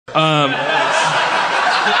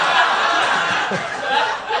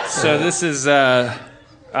So this is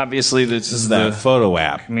obviously this is the photo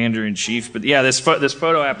app, Commander-in-Chief. But yeah, this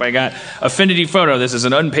photo app I got, Affinity Photo. This is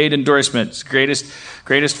an unpaid endorsement. It's the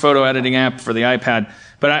greatest photo editing app for the iPad.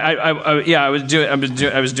 But I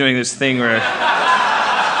was doing this thing where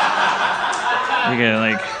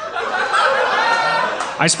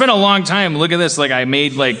I spent a long time. Look at this. Like I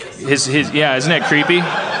made like his yeah. Isn't that creepy?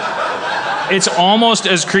 It's almost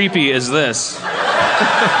as creepy as this.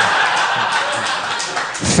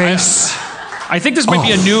 Face. I think this might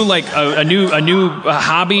be a new a new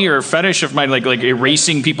hobby or fetish of mine, like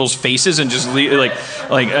erasing people's faces and just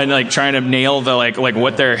trying to nail the like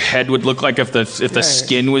what their head would look like if the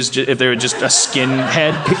skin was if they were just a skin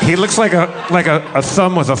head. He looks like a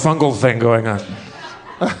thumb with a fungal thing going on.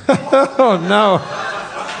 Oh no.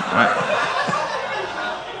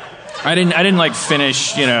 I didn't like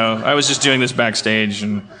finish, you know. I was just doing this backstage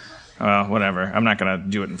and whatever. I'm not gonna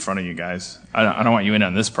do it in front of you guys. I don't want you in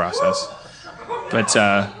on this process. But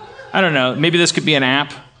I don't know. Maybe this could be an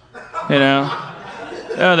app, you know.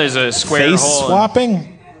 Oh, there's a square face hole.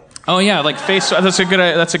 Swapping. Oh yeah, like face. That's a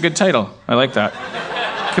good title. I like that.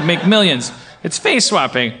 Could make millions. It's face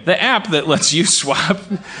swapping, the app that lets you swap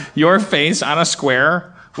your face on a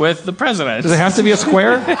square with the president. Does it have to be a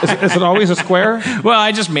square? Is it always a square? Well,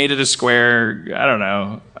 I just made it a square. I don't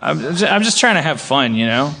know. I'm just trying to have fun, you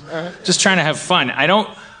know. Just trying to have fun.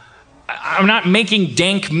 I'm not making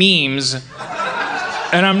dank memes.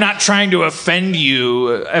 And I'm not trying to offend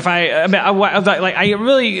you. I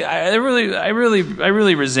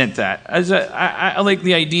really resent that. I like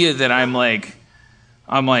the idea that I'm like,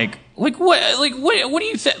 what do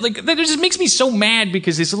you think? Like, that just makes me so mad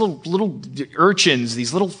because these little urchins,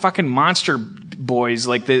 these little fucking monster boys,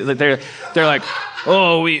 like they're like,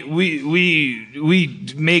 oh, we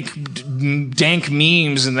make dank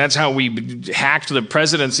memes and that's how we hacked the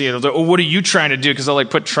presidency. And I was like, oh, what are you trying to do? Because they'll like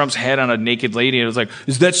put Trump's head on a naked lady and it was like,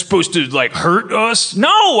 is that supposed to like hurt us?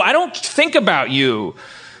 No, I don't think about you.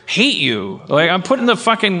 Hate you. Like I'm putting the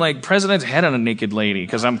fucking like president's head on a naked lady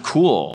because I'm cool.